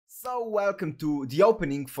So welcome to the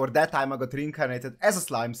opening for That Time I Got Reincarnated as a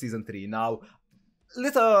Slime Season 3. Now,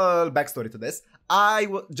 little backstory to this. I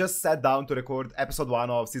just sat down to record episode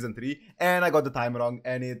 1 of Season 3 and I got the time wrong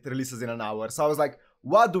and it releases in an hour. So I was like,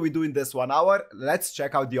 what do we do in this 1 hour? Let's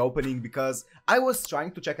check out the opening because I was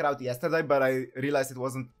trying to check it out yesterday, but I realized it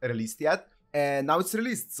wasn't released yet. And now it's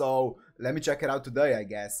released, so let me check it out today, I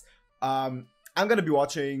guess. I'm gonna be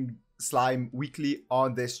watching Slime weekly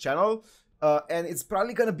on this channel. And it's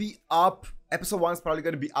probably gonna be up, episode 1 is probably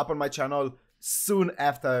gonna be up on my channel soon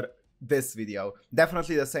after this video.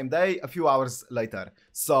 Definitely the same day, a few hours later.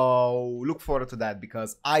 So look forward to that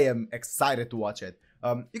because I am excited to watch it.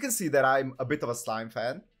 You can see that I'm a bit of a Slime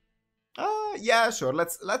fan. Yeah, sure,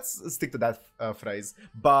 let's stick to that phrase.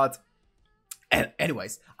 But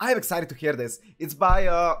anyways, I am excited to hear this. It's by,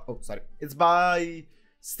 it's by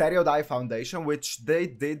Stereo Die Foundation, which they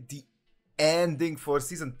did the ending for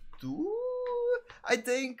season 2. I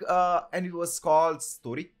think, and it was called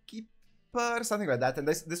Storykeeper, something like that, and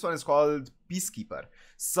this one is called Peacekeeper.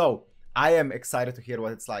 So I am excited to hear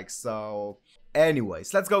what it's like. So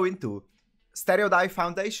anyways, let's go into Stereo Die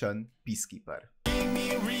Foundation Peacekeeper.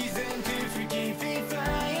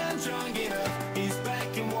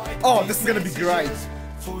 Oh, this is gonna be great.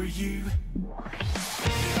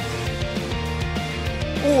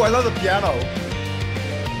 Oh, I love the piano.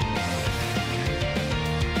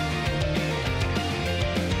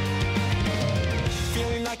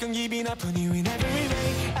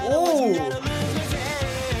 Oh!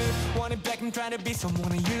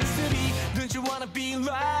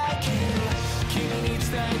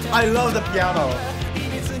 I love the piano.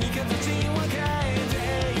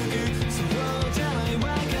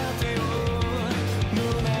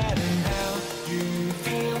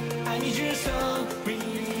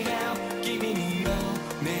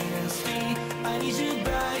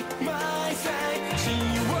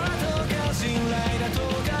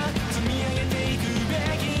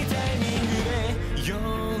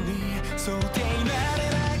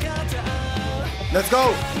 Let's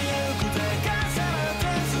go!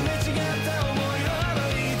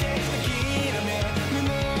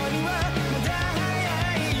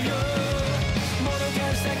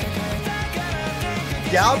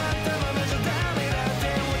 Yup!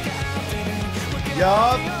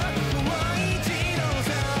 Yup!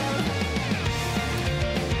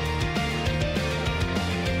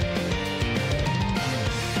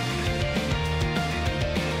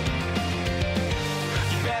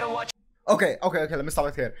 Okay, let me stop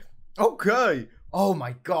it here. Okay, oh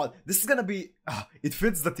my god, this is gonna be, it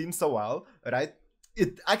fits the theme so well, right?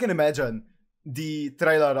 I can imagine the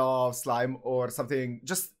trailer of Slime or something,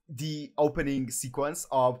 just the opening sequence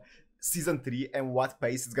of season 3 and what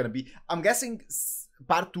pace it's gonna be. I'm guessing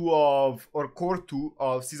part 2 of, or core 2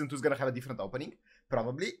 of season 2 is gonna have a different opening,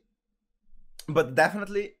 probably. But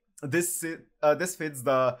definitely, this fits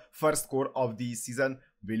the first core of the season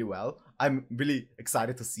really well. I'm really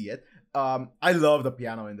excited to see it. I love the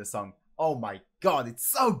piano in this song. Oh my god, it's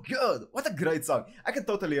so good! What a great song! I can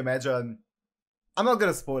totally imagine. I'm not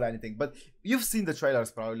gonna spoil anything, but you've seen the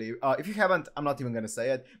trailers probably. If you haven't, I'm not even gonna say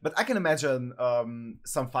it. But I can imagine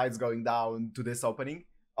some fights going down to this opening.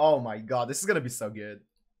 Oh my god, this is gonna be so good.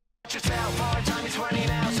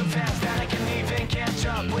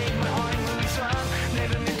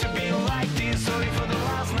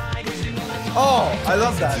 Oh, I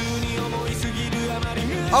love that.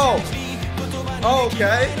 Oh,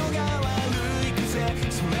 okay.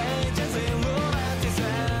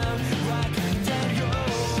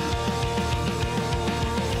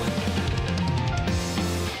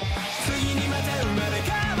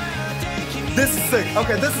 This is sick.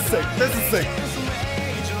 Okay, this is sick. This is sick.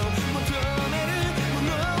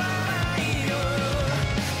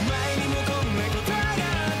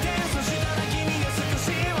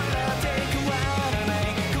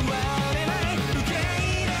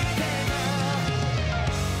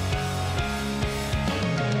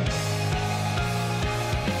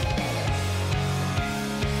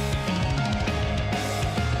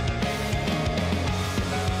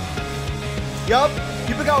 Yup,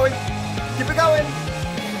 keep it going. Keep it going.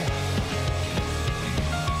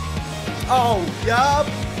 Oh, yup.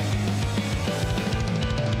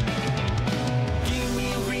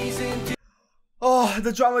 Oh,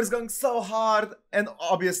 the drummer is going so hard. And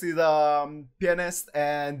obviously the pianist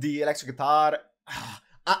and the electric guitar.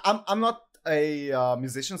 I'm not a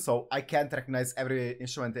musician, so I can't recognize every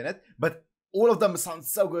instrument in it. But all of them sound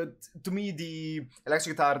so good. To me, the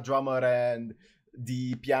electric guitar, drummer, and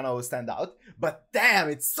the piano stand out, but damn,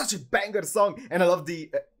 it's such a banger song. And I love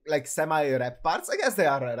the like semi-rap parts. I guess they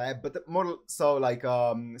are rap, but more so like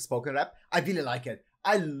spoken rap. I really like it.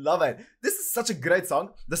 I love it. This is such a great song.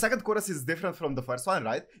 The second chorus is different from the first one,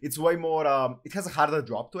 right? It's way more, it has a harder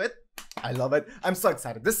drop to it. I love it. I'm so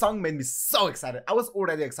excited. This song made me so excited. I was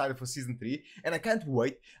already excited for season 3, and I can't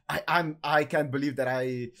wait. I can't believe that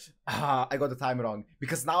I got the time wrong,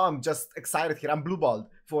 because now I'm just excited here. I'm blue-balled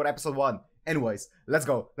for episode 1. Anyways, let's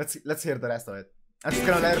go. Let's hear the rest of it. I'm just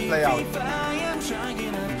gonna let it play out.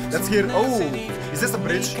 Let's hear. Oh, is this a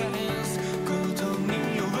bridge?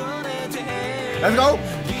 Let's go.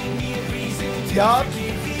 Yup.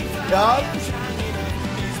 Yup.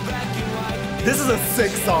 This is a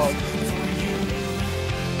sick song.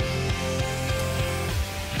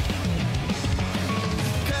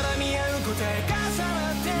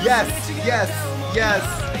 Yes, yes, yes,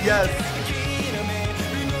 yes.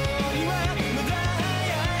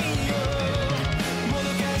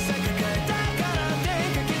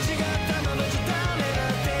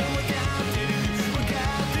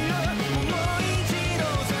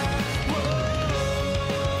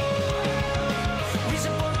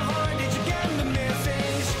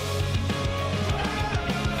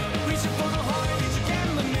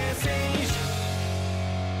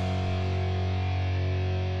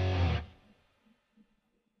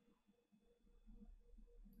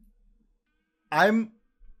 I'm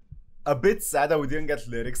a bit sad that we didn't get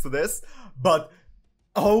lyrics to this, but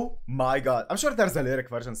oh my god. I'm sure there's a lyric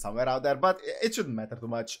version somewhere out there, but it shouldn't matter too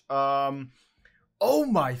much. Oh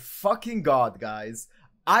my fucking god, guys.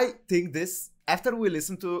 I think this, after I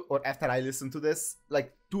listen to this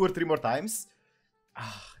like 2 or 3 more times,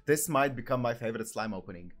 this might become my favorite slime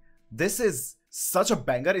opening. This is such a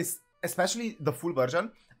banger, especially the full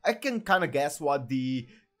version. I can kind of guess what the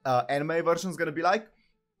anime version is gonna be like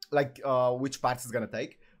which parts it's gonna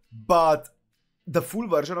take, but the full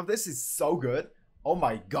version of this is so good. Oh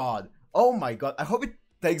my god. Oh my god. I hope it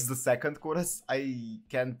takes the second chorus. I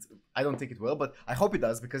don't think it will, but I hope it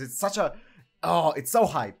does, because it's such a, it's so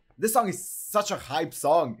hype. This song is such a hype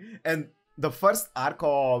song, and the first arc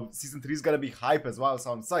of season 3 is gonna be hype as well,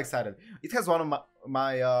 so I'm so excited. It has one of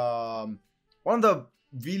one of the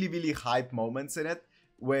really hype moments in it,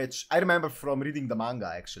 which I remember from reading the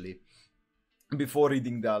manga actually. Before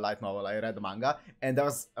reading the light novel, I read the manga, and there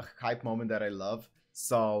was a hype moment that I love.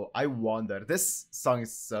 So I wonder, this song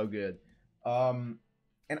is so good. And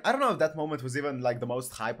I don't know if that moment was even like the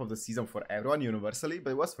most hype of the season for everyone universally,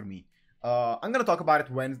 but it was for me. I'm gonna talk about it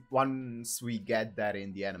once we get there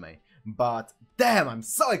in the anime. But damn, I'm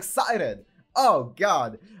so excited! Oh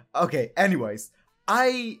god! Okay, anyways,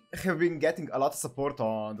 I have been getting a lot of support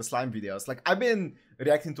on the slime videos. Like, I've been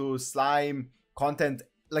reacting to slime content,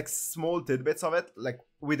 like small tidbits of it. Like,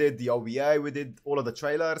 we did the OVA, we did all of the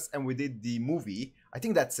trailers, and we did the movie. I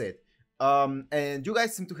think that's it. And you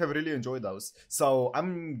guys seem to have really enjoyed those, so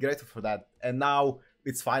I'm grateful for that. And now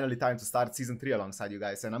it's finally time to start season 3 alongside you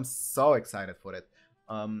guys, and I'm so excited for it.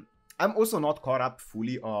 I'm also not caught up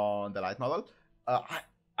fully on the light novel.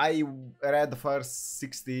 I read the first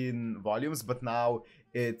 16 volumes, but now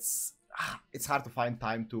it's hard to find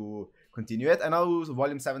time to continue it. I know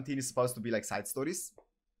volume 17 is supposed to be like side stories,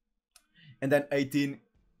 and then 18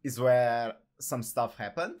 is where some stuff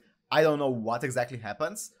happened. I don't know what exactly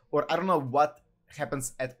happens, or I don't know what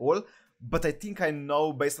happens at all, but I think I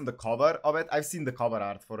know based on the cover of it. I've seen the cover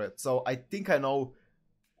art for it, so I think I know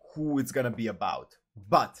who it's gonna be about.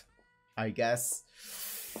 But I guess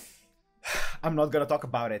I'm not gonna talk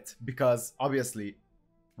about it, because obviously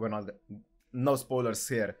we're not, no spoilers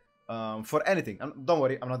here for anything. Don't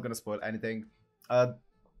worry, I'm not gonna spoil anything.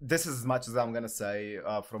 This is as much as I'm gonna say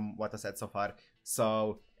from what I said so far.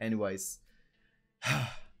 So anyways,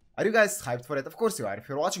 are you guys hyped for it? Of course you are. If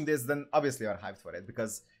you're watching this, then obviously you're hyped for it,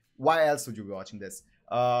 because why else would you be watching this?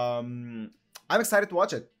 I'm excited to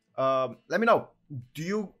watch it. Let me know. Did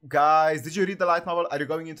you read the light novel? Are you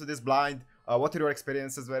going into this blind? What are your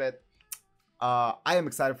experiences with it? I am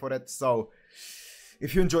excited for it. So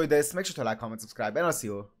if you enjoyed this, make sure to like, comment, subscribe, and I'll see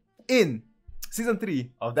you in season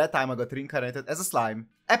 3 of That Time I Got Reincarnated as a Slime,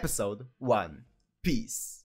 episode 1. Peace.